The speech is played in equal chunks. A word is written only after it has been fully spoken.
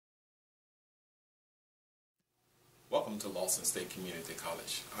welcome to Lawson State Community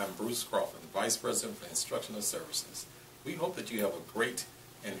College. I'm Bruce Crawford, Vice President for Instructional Services. We hope that you have a great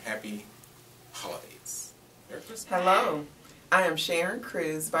and happy holidays. Merry Christmas. Hello, I am Sharon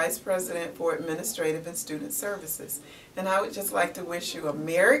Cruz, Vice President for Administrative and Student Services, and I would just like to wish you a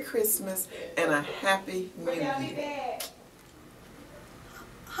Merry Christmas and a Happy New Year.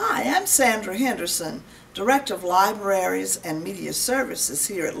 Hi, I'm Sandra Henderson, Director of Libraries and Media Services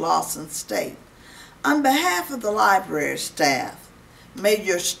here at Lawson State. On behalf of the library staff, may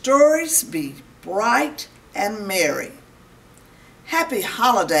your stories be bright and merry. Happy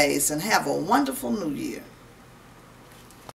holidays and have a wonderful new year.